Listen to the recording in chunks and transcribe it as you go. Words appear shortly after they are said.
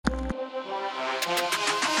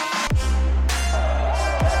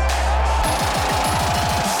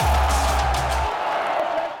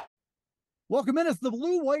Welcome in. It's the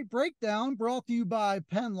Blue White Breakdown brought to you by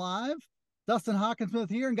Penn Live. Dustin Hawkinsmith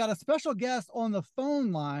here and got a special guest on the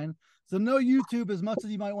phone line. So no YouTube as much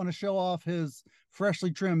as you might want to show off his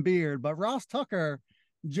freshly trimmed beard. But Ross Tucker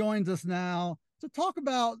joins us now to talk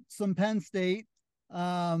about some Penn State,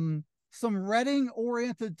 some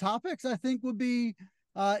Reading-oriented topics I think would be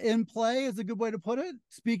in play is a good way to put it.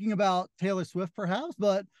 Speaking about Taylor Swift perhaps.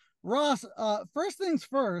 But Ross, first things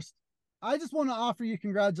first, I just want to offer you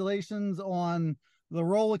congratulations on the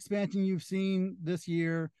role expansion you've seen this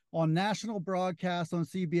year on national broadcast on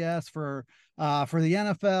CBS for the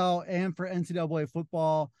NFL and for NCAA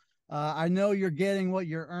football. I know you're getting what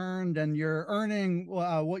you're earned and you're earning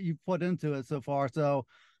what you've put into it so far. So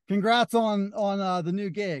congrats on the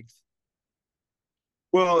new gigs.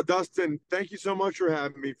 Well, Dustin, thank you so much for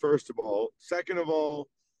having me, first of all. Second of all,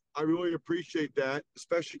 I really appreciate that,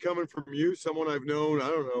 especially coming from you, someone I've known, I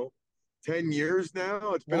don't know, 10 years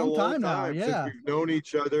now. It's been a Long long time now. time since Yeah. we've known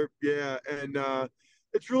each other. Yeah. And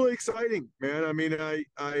it's really exciting, man. I mean,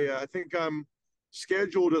 I think I'm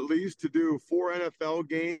scheduled at least to do 4 NFL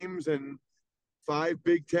games and 5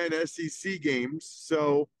 Big Ten SEC games.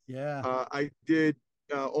 So Yeah. I did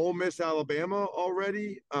Ole Miss, Alabama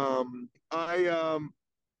already. I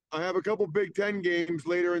have a couple Big Ten games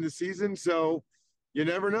later in the season, so you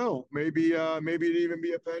never know. Maybe it'd even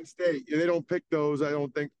be a Penn State. They don't pick those, I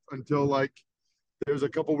don't think, until like there's a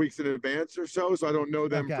couple weeks in advance or so. So I don't know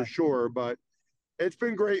them for Okay. sure. But it's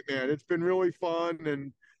been great, man. It's been really fun,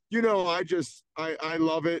 and I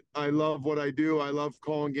love it. I love what I do. I love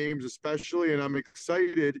calling games, especially, and I'm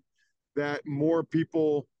excited that more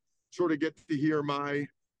people sort of get to hear my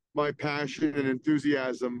passion and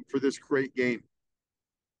enthusiasm for this great game.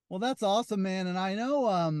 Well, that's awesome, man. And I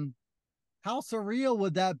know how surreal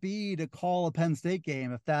would that be to call a Penn State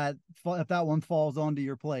game if that one falls onto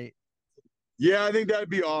your plate? Yeah, I think that'd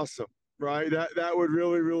be awesome, right? That would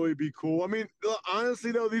really be cool. I mean,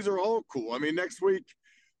 honestly though, these are all cool. I mean, next week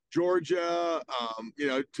Georgia,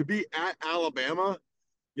 to be at Alabama,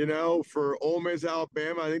 for Ole Miss,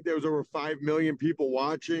 Alabama, I think there was over 5 million people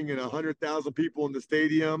watching and 100,000 people in the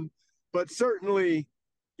stadium. But certainly,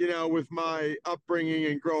 with my upbringing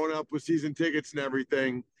and growing up with season tickets and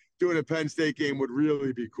everything, doing a Penn State game would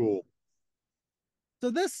really be cool.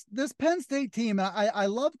 So this Penn State team, I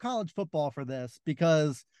love college football for this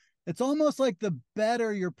because it's almost like the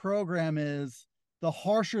better your program is, the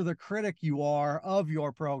harsher the critic you are of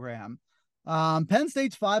your program. Penn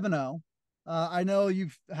State's 5-0. I know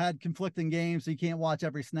you've had conflicting games, so you can't watch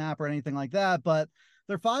every snap or anything like that, but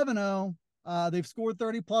they're 5-0. They've scored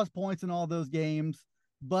 30 plus points in all those games,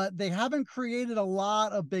 but they haven't created a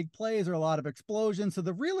lot of big plays or a lot of explosions. So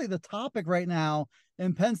the topic right now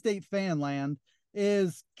in Penn State fan land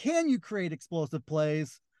is, can you create explosive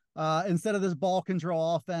plays? Instead of this ball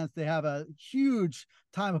control offense, they have a huge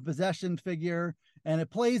time of possession figure, and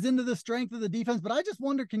it plays into the strength of the defense. But I just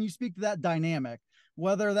wonder, can you speak to that dynamic,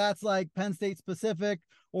 whether that's like Penn State specific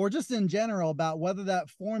or just in general, about whether that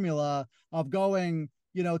formula of going,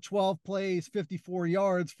 12 plays, 54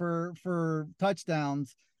 yards for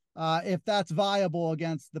touchdowns, if that's viable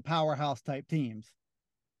against the powerhouse type teams?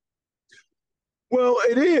 Well,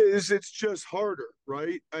 it is. It's just harder,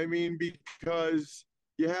 right? I mean, because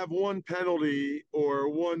you have one penalty or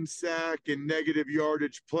one sack and negative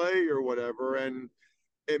yardage play or whatever, and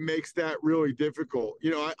it makes that really difficult.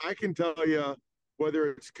 I can tell you,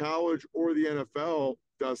 whether it's college or the NFL,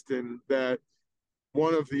 Dustin, that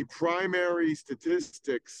one of the primary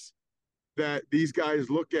statistics that these guys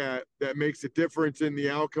look at that makes a difference in the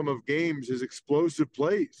outcome of games is explosive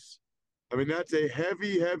plays. I mean, that's a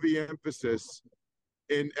heavy emphasis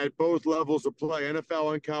at both levels of play,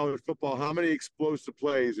 NFL and college football. How many explosive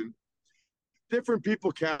plays? And different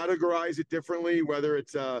people categorize it differently, whether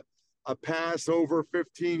it's a pass over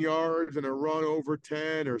 15 yards and a run over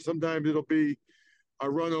 10, or sometimes it'll be a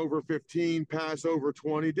run over 15, pass over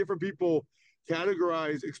 20. Different people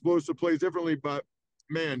categorize explosive plays differently, but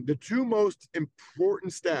man, the two most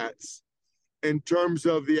important stats in terms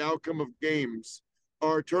of the outcome of games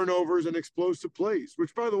are turnovers and explosive plays,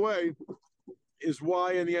 which, by the way, is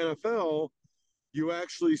why in the NFL you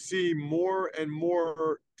actually see more and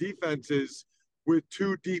more defenses with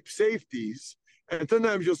two deep safeties. And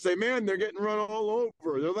sometimes you'll say, man, they're getting run all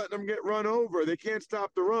over. They're letting them get run over. They can't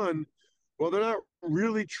stop the run. Well, they're not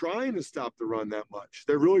really trying to stop the run that much.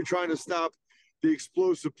 They're really trying to stop the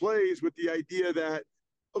explosive plays with the idea that,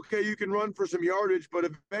 okay, you can run for some yardage, but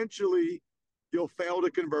eventually you'll fail to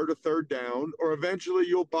convert a third down, or eventually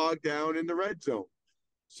you'll bog down in the red zone.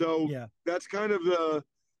 So Yeah. that's kind of the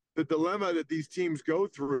dilemma that these teams go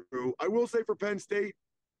through. I will say for Penn State,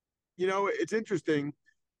 it's interesting.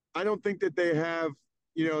 I don't think that they have,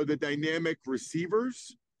 the dynamic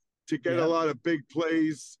receivers to get a Yep. lot of big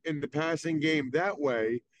plays in the passing game that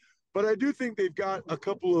way. But I do think they've got a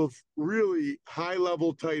couple of really high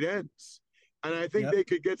level tight ends. And I think Yep. they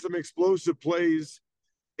could get some explosive plays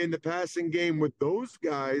in the passing game with those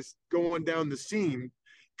guys going down the seam.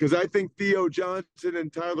 Because I think Theo Johnson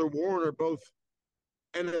and Tyler Warren are both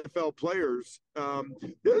NFL players. The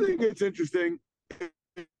other thing that's interesting, I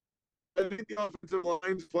think the offensive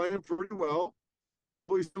line's playing pretty well,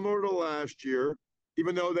 probably similar to last year,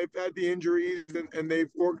 even though they've had the injuries and they've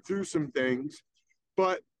worked through some things.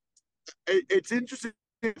 But it's interesting.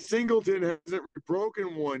 Singleton hasn't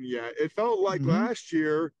broken one yet. It felt like Mm-hmm. last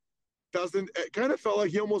year doesn't. It kind of felt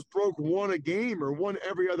like he almost broke one a game or one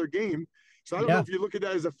every other game. So I don't know Yeah. if you look at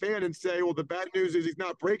that as a fan and say, well, the bad news is he's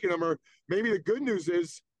not breaking them, or maybe the good news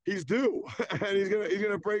is he's due and he's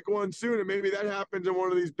gonna break one soon, and maybe that happens in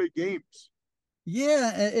one of these big games.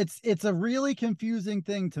 Yeah, it's a really confusing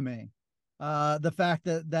thing to me. The fact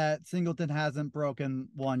that Singleton hasn't broken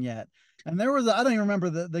one yet. And there was I don't even remember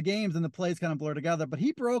the games and the plays kind of blur together, but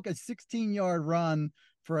he broke a 16-yard run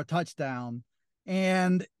for a touchdown,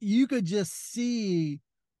 and you could just see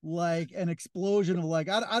like an explosion of like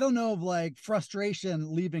I don't know of like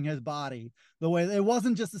frustration leaving his body the way it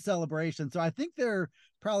wasn't just a celebration. So I think there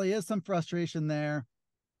probably is some frustration there,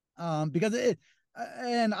 because it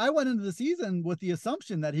and I went into the season with the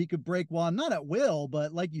assumption that he could break one, not at will,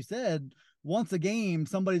 but like you said, once a game,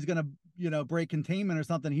 somebody's going to, break containment or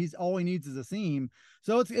something. All he needs is a seam.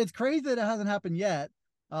 So it's crazy that it hasn't happened yet.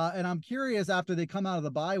 And I'm curious after they come out of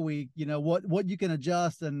the bye week, what you can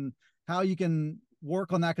adjust and how you can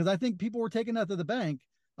work on that. Cause I think people were taking that to the bank.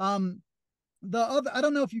 I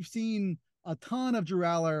don't know if you've seen a ton of Drew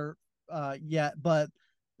Aller yet, but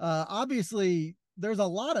obviously there's a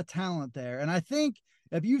lot of talent there. And I think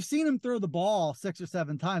if you've seen him throw the ball 6 or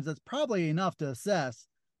 7 times, that's probably enough to assess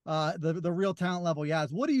the real talent level he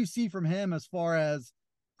has. What do you see from him as far as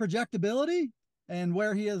projectability and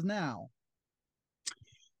where he is now?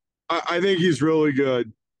 I think he's really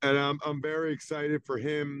good, and I'm very excited for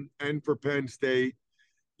him and for Penn State.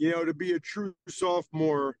 To be a true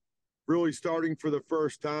sophomore, really starting for the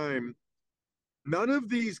first time. None of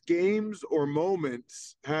these games or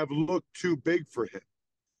moments have looked too big for him.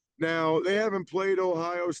 Now, they haven't played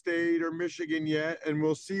Ohio State or Michigan yet, and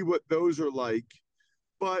we'll see what those are like.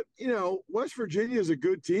 But, West Virginia is a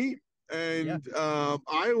good team, Yeah. and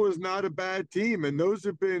Iowa's not a bad team, and those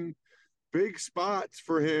have been big spots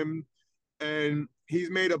for him. And he's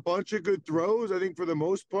made a bunch of good throws, I think, for the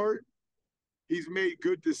most part. He's made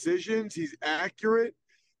good decisions. He's accurate.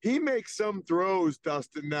 He makes some throws,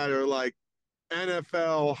 Dustin, that are like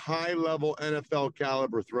NFL, high level NFL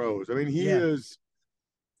caliber throws. I mean, he Yeah. is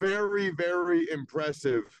very, very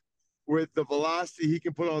impressive with the velocity he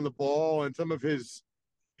can put on the ball and some of his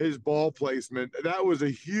ball placement. That was a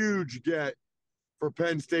huge get for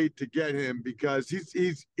Penn State to get him because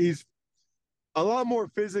he's a lot more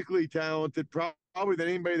physically talented probably than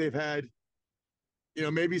anybody they've had,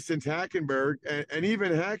 maybe since Hackenberg. And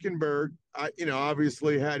even Hackenberg,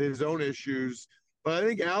 obviously had his own issues, but I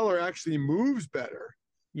think Aller actually moves better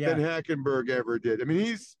than Yeah. Hackenberg ever did. I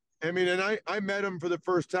mean, and I met him for the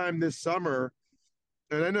first time this summer,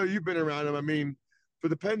 and I know you've been around him. I mean, for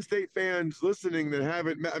the Penn State fans listening that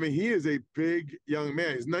haven't met, I mean, he is a big young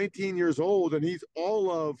man. He's 19 years old, and he's all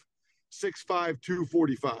of 6'5",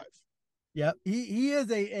 245. Yep. He is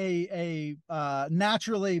a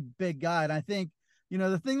naturally big guy. And I think,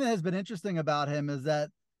 the thing that has been interesting about him is that,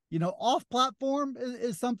 off platform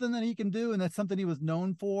is something that he can do, and that's something he was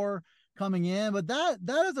known for coming in. But that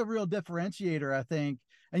is a real differentiator, I think.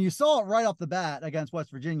 And you saw it right off the bat against West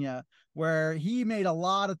Virginia, where he made a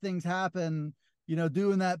lot of things happen,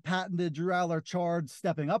 doing that patented Drew Aller charge,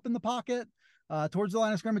 stepping up in the pocket towards the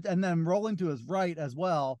line of scrimmage, and then rolling to his right as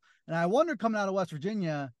well. And I wonder coming out of West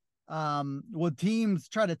Virginia, would teams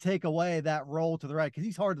try to take away that roll to the right? Because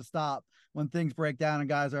he's hard to stop when things break down and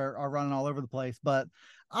guys are running all over the place. But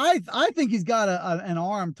I think he's got an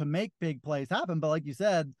arm to make big plays happen. But like you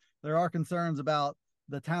said, there are concerns about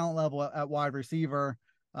the talent level at wide receiver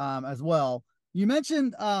as well. You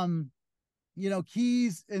mentioned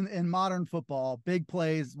keys in modern football, big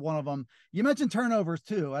plays, one of them. You mentioned turnovers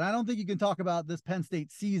too. And I don't think you can talk about this Penn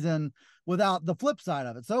State season without the flip side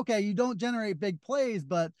of it. So, okay, you don't generate big plays,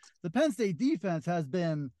 but the Penn State defense has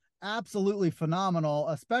been absolutely phenomenal,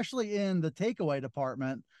 especially in the takeaway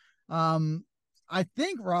department. I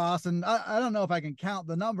think, Ross, and I don't know if I can count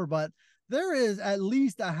the number, but there is at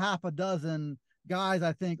least a half a dozen guys,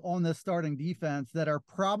 I think, on this starting defense that are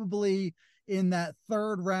probably in that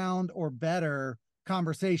third round or better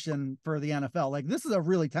conversation for the NFL. Like this is a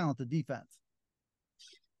really talented defense.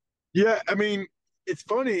 Yeah, I mean, it's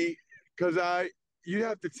funny because you'd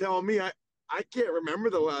have to tell me I can't remember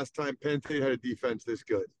the last time Penn State had a defense this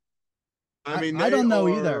good. I mean, I they don't know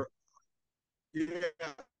either. are, yeah.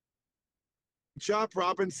 Chop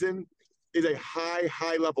Robinson is a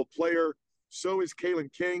high level player. So is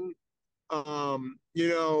Kalen King.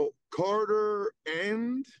 Carter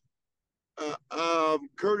and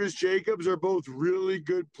Curtis Jacobs are both really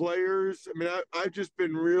good players. I mean, I've just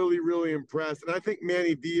been really impressed. And I think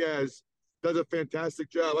Manny Diaz does a fantastic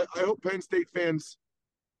job. I hope Penn State fans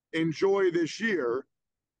enjoy this year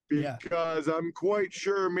Yeah. because I'm quite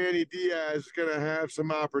sure Manny Diaz is going to have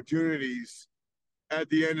some opportunities at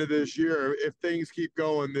the end of this year if things keep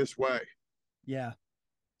going this way. Yeah.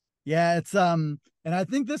 Yeah, it's and I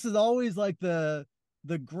think this is always like the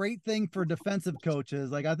great thing for defensive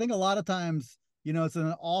coaches. Like I think a lot of times, it's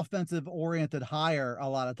an offensive oriented hire a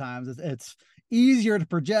lot of times. It's easier to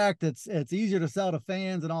project, it's easier to sell to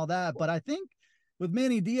fans and all that, but I think with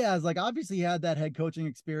Manny Diaz, like obviously he had that head coaching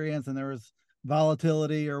experience and there was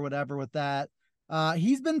volatility or whatever with that.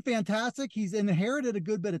 He's been fantastic. He's inherited a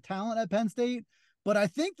good bit of talent at Penn State, but I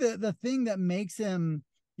think that the thing that makes him,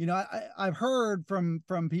 I've heard from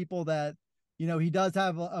people that he does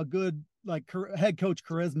have a good like head coach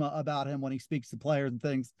charisma about him when he speaks to players and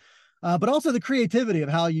things, but also the creativity of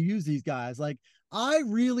how you use these guys. Like I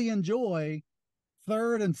really enjoy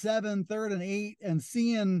 3rd and 7, 3rd and 8, and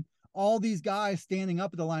seeing all these guys standing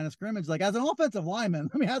up at the line of scrimmage. Like as an offensive lineman,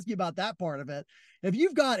 let me ask you about that part of it. If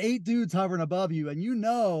you've got 8 dudes hovering above you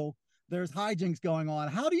and there's hijinks going on,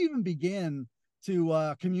 how do you even begin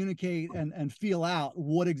to communicate and feel out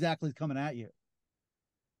what exactly is coming at you?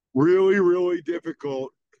 Really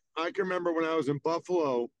difficult. I can remember when I was in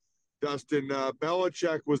Buffalo, Dustin,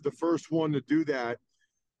 Belichick was the first one to do that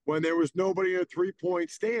when there was nobody in a 3-point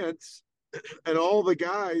stance and all the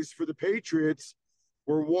guys for the Patriots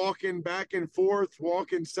were walking back and forth,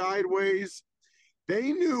 walking sideways.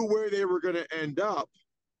 They knew where they were going to end up,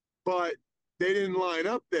 but they didn't line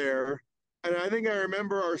up there. And I think I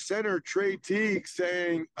remember our center, Trey Teague,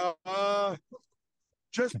 saying,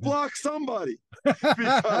 just block somebody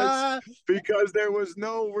because there was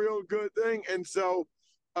no real good thing. And so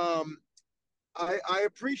I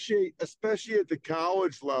appreciate, especially at the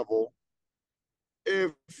college level,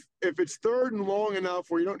 if it's 3rd and long enough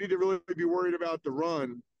where you don't need to really be worried about the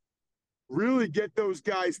run, really get those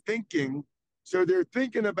guys thinking. So they're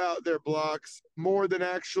thinking about their blocks more than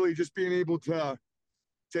actually just being able to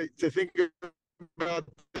think about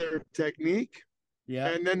their technique. Yeah.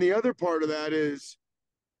 And then the other part of that is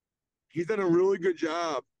he's done a really good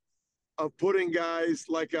job of putting guys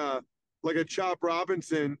like a Chop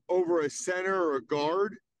Robinson over a center or a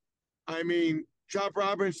guard. I mean, Chop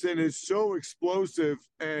Robinson is so explosive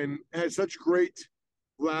and has such great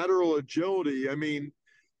lateral agility. I mean,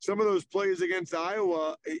 some of those plays against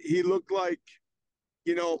Iowa, he looked like,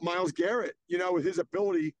 Myles Garrett, with his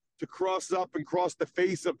ability to cross up and cross the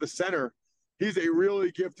face of the center. He's a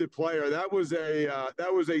really gifted player. That was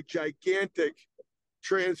a gigantic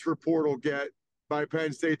transfer portal get by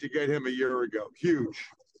Penn State to get him a year ago. Huge.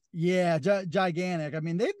 Yeah, gigantic. I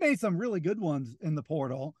mean, they've made some really good ones in the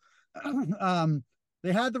portal.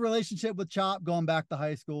 They had the relationship with Chop going back to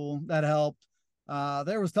high school that helped.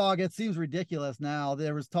 There was talk. It seems ridiculous now.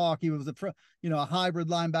 There was talk he was a hybrid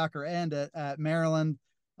linebacker end at Maryland.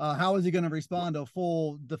 How is he going to respond to a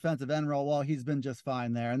full defensive end role? Well, he's been just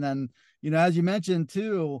fine there. And then, as you mentioned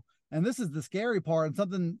too, and this is the scary part, and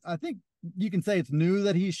something I think you can say it's new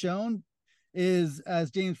that he's shown is,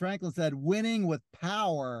 as James Franklin said, winning with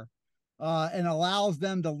power, and allows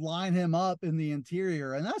them to line him up in the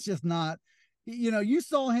interior. And that's just not, you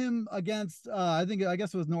saw him against, I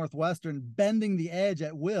guess it was Northwestern, bending the edge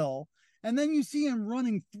at will. And then you see him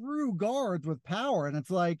running through guards with power. And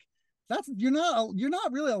it's like, you're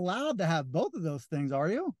not really allowed to have both of those things, are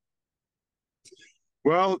you?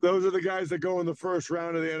 Well, those are the guys that go in the first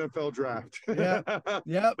round of the NFL draft. Yeah.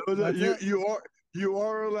 Yep. You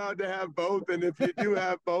are allowed to have both, and if you do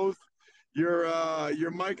have both,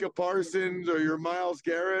 you're Micah Parsons or your Myles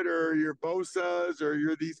Garrett or your Bosa's or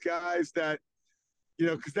you're these guys that,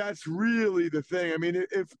 because that's really the thing. I mean,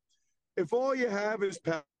 if all you have is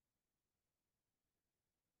power,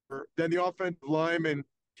 then the offensive lineman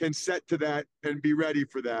can set to that and be ready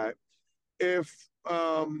for that. If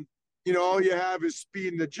all you have is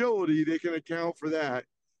speed and agility, they can account for that.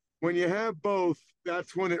 When you have both,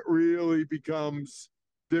 that's when it really becomes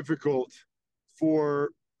difficult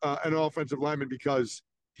for an offensive lineman because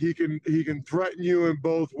he can threaten you in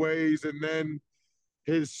both ways, and then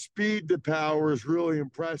his speed to power is really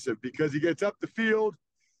impressive because he gets up the field.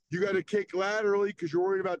 You got to kick laterally because you're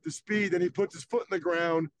worried about the speed. Then he puts his foot in the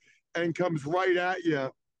ground and comes right at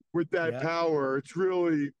you with that Yeah. power. It's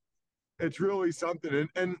really something.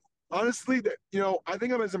 And honestly, that I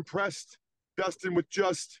think I'm as impressed, Dustin, with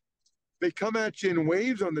just they come at you in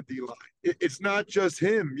waves on the D line. It's not just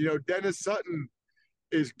him. Dennis Sutton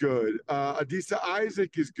is good. Adisa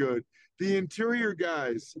Isaac is good. The interior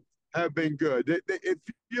guys have been good. It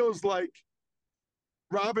feels like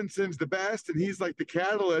Robinson's the best and he's like the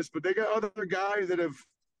catalyst, but they got other guys that have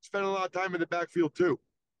spent a lot of time in the backfield too.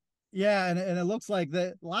 Yeah, and it looks like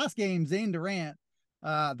the last game, Zane Durant,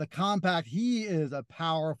 the compact, he is a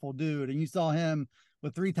powerful dude. And you saw him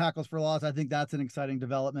with 3 tackles for loss. I think that's an exciting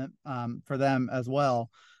development for them as well.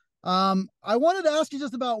 I wanted to ask you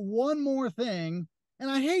just about one more thing, and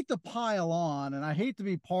I hate to pile on, and I hate to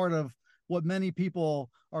be part of what many people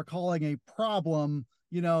are calling a problem,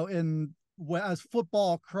 in as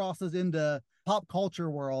football crosses into pop culture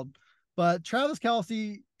world. But Travis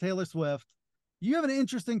Kelce, Taylor Swift, you have an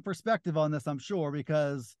interesting perspective on this, I'm sure,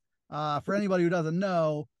 because for anybody who doesn't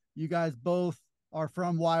know, you guys both are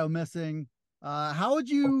from Wyomissing. How would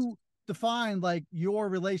you define like your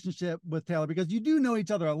relationship with Taylor? Because you do know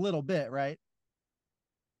each other a little bit, right?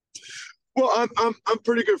 Well, I'm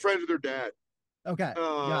pretty good friends with her dad. Okay,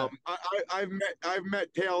 got it. I've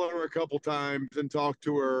met Taylor a couple times and talked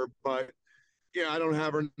to her, but I don't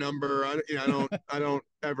have her number. I don't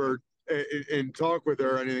ever and talk with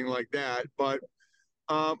her or anything like that. But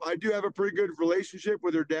I do have a pretty good relationship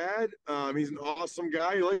with her dad. He's an awesome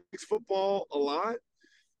guy. He likes football a lot.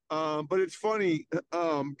 But it's funny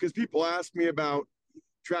because people ask me about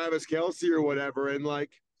Travis Kelce or whatever, and like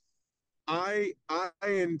I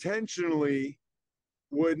intentionally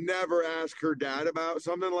would never ask her dad about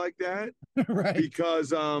something like that Right.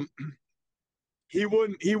 because he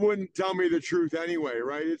wouldn't tell me the truth anyway,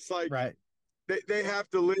 right? It's like Right. they have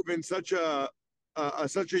to live in such a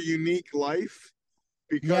unique life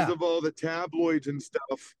because Yeah. of all the tabloids and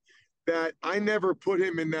stuff that I never put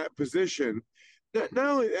him in that position. Not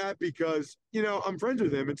only that, because I'm friends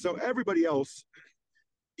with him, and so everybody else,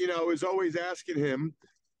 is always asking him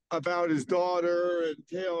about his daughter and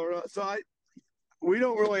Taylor. So we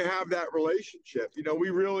don't really have that relationship. We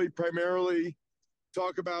really primarily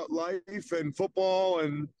talk about life and football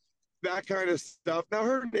and that kind of stuff. Now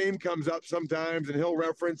her name comes up sometimes, and he'll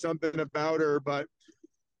reference something about her, but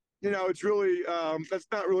it's really that's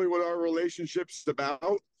not really what our relationship's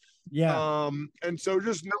about. Yeah. And so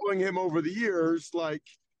just knowing him over the years, like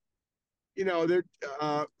there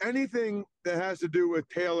anything that has to do with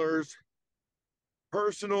Taylor's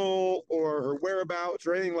personal or her whereabouts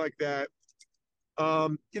or anything like that,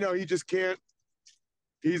 he just can't.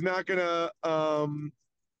 He's not gonna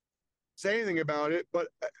say anything about it. But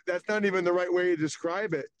that's not even the right way to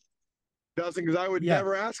describe it, Dustin, because I would Yeah.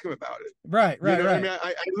 never ask him about it. Right. You Right. know what I Right. mean?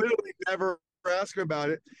 I literally never ask him about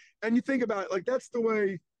it. And you think about it, like that's the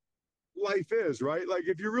way life is, right? Like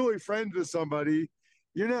if you're really friends with somebody,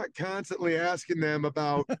 you're not constantly asking them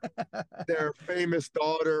about their famous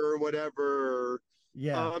daughter or whatever.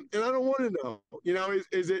 Yeah. And I don't want to know.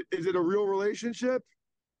 Is it a real relationship?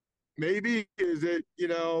 Maybe. Is it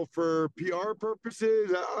for PR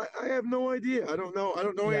purposes? I have no idea. I don't know. I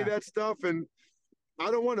don't know any of Yeah. that stuff, and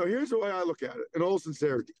I don't want to. Here's the way I look at it, in all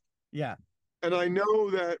sincerity. Yeah. And I know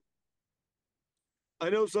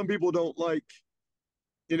some people don't like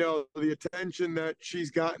the attention that she's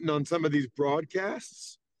gotten on some of these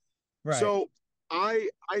broadcasts. Right. So I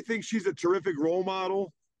think she's a terrific role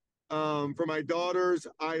model for my daughters.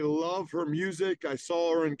 I love her music. I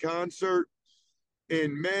saw her in concert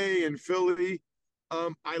in May in Philly.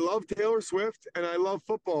 I love Taylor Swift and I love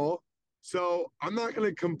football. So I'm not going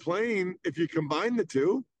to complain if you combine the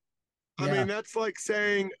two. I mean, Yeah. that's like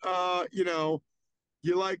saying,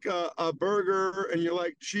 you like a burger and you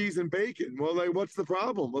like cheese and bacon. Well, like, what's the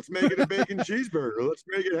problem? Let's make it a bacon cheeseburger. Let's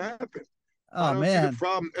make it happen. I Oh don't see the man.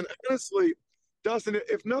 problem. And honestly, Dustin,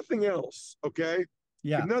 if nothing else, okay, if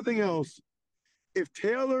Yeah. nothing else, if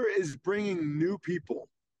Taylor is bringing new people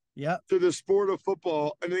Yep. to the sport of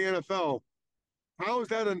football and the NFL, how is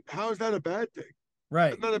that a bad thing? Right.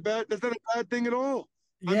 That's not a bad thing at all.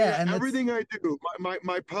 I mean, Yeah. And it's everything I do,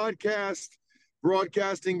 my podcast,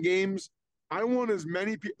 broadcasting games, I want as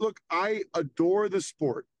many people. Look, I adore the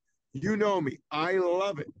sport. You know me. I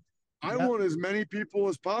love it. I yep. want as many people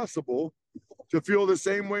as possible to feel the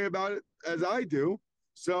same way about it as I do.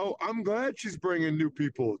 So I'm glad she's bringing new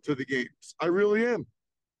people to the games. I really am.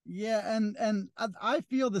 Yeah, and I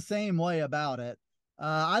feel the same way about it.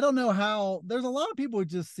 I don't know how there's a lot of people who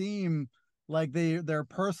just seem like they're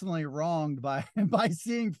personally wronged by by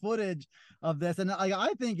seeing footage of this. And I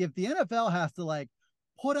think if the NFL has to like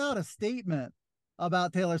put out a statement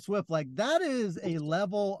about Taylor Swift, like that is a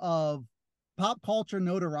level of pop culture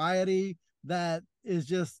notoriety that is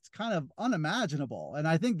just kind of unimaginable. And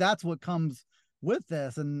I think that's what comes with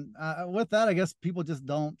this. And with that, I guess people just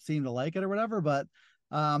don't seem to like it or whatever. But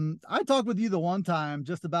I talked with you the one time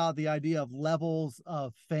just about the idea of levels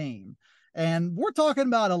of fame. And we're talking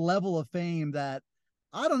about a level of fame that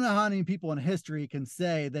I don't know how many people in history can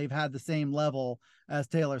say they've had the same level as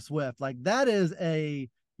Taylor Swift. Like that is a,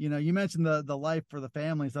 you know, you mentioned the life for the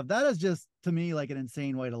family stuff. That is just to me like an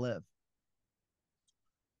insane way to live.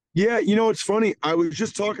 Yeah, it's funny. I was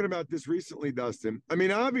just talking about this recently, Dustin. I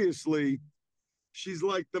mean, obviously, she's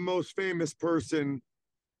like the most famous person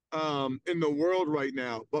in the world right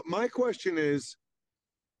now. But my question is,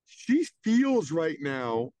 she feels right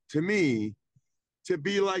now to me to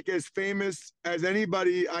be like as famous as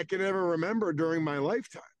anybody I can ever remember during my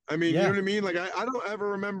lifetime. I mean, you know Yeah. what I mean? Like I don't ever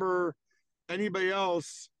remember anybody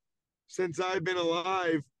else since I've been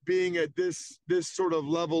alive being at this sort of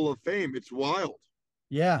level of fame. It's wild.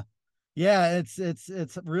 Yeah. Yeah,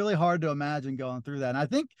 it's really hard to imagine going through that. And I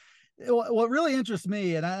think what really interests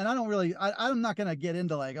me, and I don't really, I'm not going to get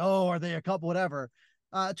into like, oh, are they a couple, whatever.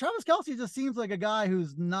 Travis Kelsey just seems like a guy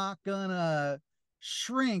who's not gonna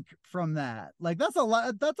shrink from that. Like that's a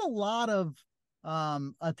lot. That's a lot of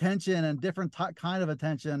attention and different kind of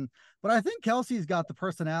attention. But I think Kelsey's got the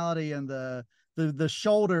personality and the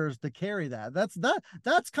shoulders to carry that.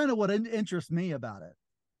 That's kind of what interests me about it.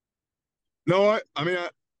 No, I mean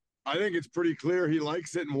I think it's pretty clear he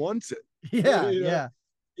likes it and wants it. Yeah, yeah,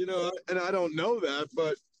 And I don't know that,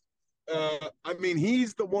 but I mean,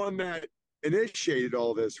 he's the one that initiated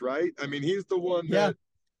all this, right? I mean, he's the one yeah.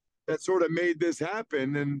 that sort of made this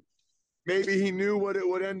happen, and maybe he knew what it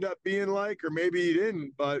would end up being like, or maybe he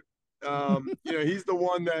didn't. But he's the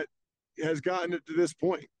one that has gotten it to this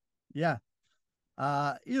point. Yeah.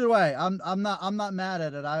 Either way, I'm not mad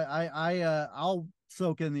at it. I'll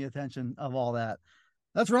soak in the attention of all that.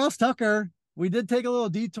 That's Ross Tucker. We did take a little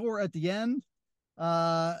detour at the end,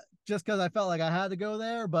 uh, just because I felt like I had to go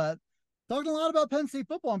there, but talking a lot about Penn State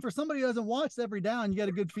football. And for somebody who hasn't watched every down, you get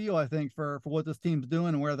a good feel, I think, for what this team's doing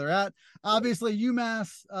and where they're at. Obviously,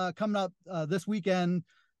 UMass coming up this weekend,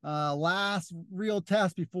 last real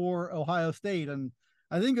test before Ohio State. And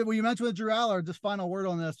I think that what you mentioned with Drew Aller, just final word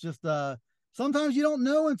on this, just sometimes you don't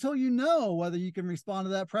know until you know whether you can respond to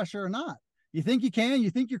that pressure or not. You think you can, you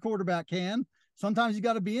think your quarterback can. Sometimes you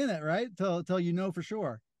got to be in it, right? Till you know for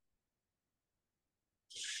sure.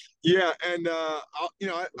 Yeah, and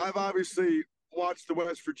I've obviously watched the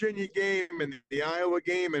West Virginia game and the Iowa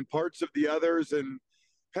game and parts of the others, and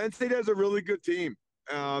Penn State has a really good team.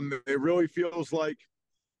 It really feels like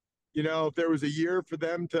if there was a year for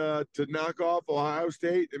them to knock off Ohio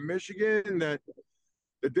State and Michigan, that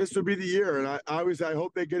this would be the year. And I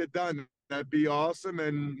hope they get it done. That'd be awesome.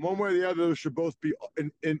 And one way or the other, those should both be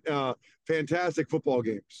in fantastic football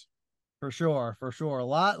games. For sure, for sure. A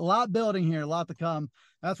lot building here, a lot to come.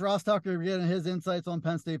 That's Ross Tucker getting his insights on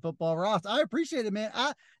Penn State football. Ross, I appreciate it, man.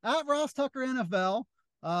 At Ross Tucker NFL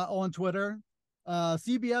on Twitter,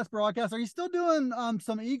 CBS broadcast. Are you still doing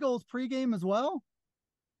some Eagles pregame as well?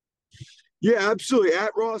 Yeah, absolutely.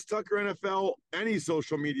 At Ross Tucker NFL, any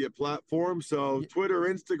social media platform. So Twitter,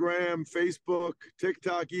 Instagram, Facebook,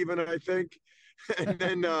 TikTok, even I think. And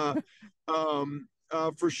then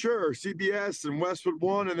for sure, CBS and Westwood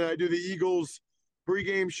One, and then I do the Eagles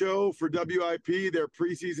pregame show for WIP, their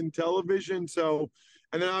preseason television. So,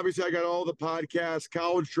 and then obviously I got all the podcasts,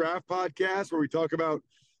 college draft podcasts, where we talk about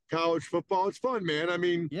college football. It's fun, man. I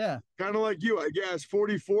mean, Yeah. kind of like you, I guess.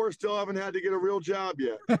 44, still haven't had to get a real job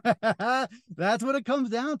yet. That's what it comes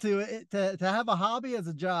down to. To have a hobby as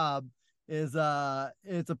a job is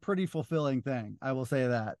it's a pretty fulfilling thing. I will say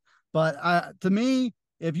that. But to me,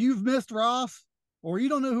 if you've missed Ross or you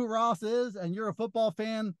don't know who Ross is and you're a football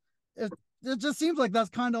fan, it just seems like that's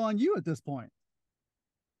kind of on you at this point.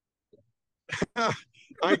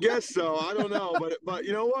 I guess so. I don't know, but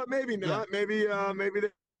you know what? Maybe Yeah. not. Maybe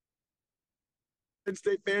they're Penn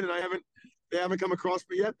State fan, and they haven't come across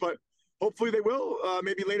me yet. But hopefully they will.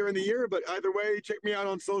 Maybe later in the year. But either way, check me out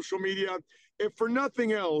on social media, if for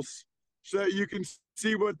nothing else, so that you can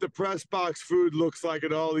see what the press box food looks like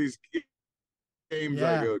at all these games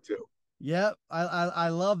I Yeah. go to. Yep. I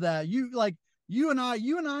love that. You and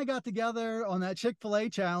I got together on that Chick-fil-A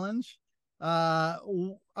challenge. A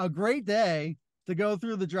great day to go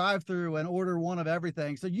through the drive-through and order one of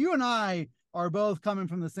everything. So you and I are both coming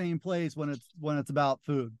from the same place when it's about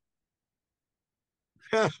food.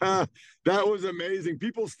 That was amazing.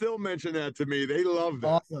 People still mention that to me. They love that.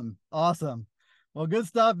 Awesome. Awesome. Well, good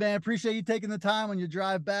stuff, man. Appreciate you taking the time when you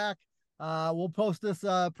drive back. We'll post this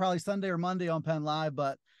probably Sunday or Monday on Penn Live,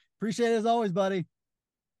 but appreciate it as always, buddy.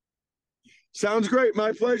 Sounds great.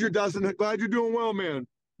 My pleasure, Dustin. Glad you're doing well, man.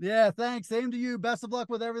 Yeah, thanks. Same to you. Best of luck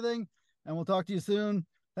with everything, and we'll talk to you soon.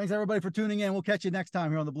 Thanks everybody for tuning in. We'll catch you next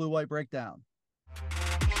time here on the Blue White Breakdown.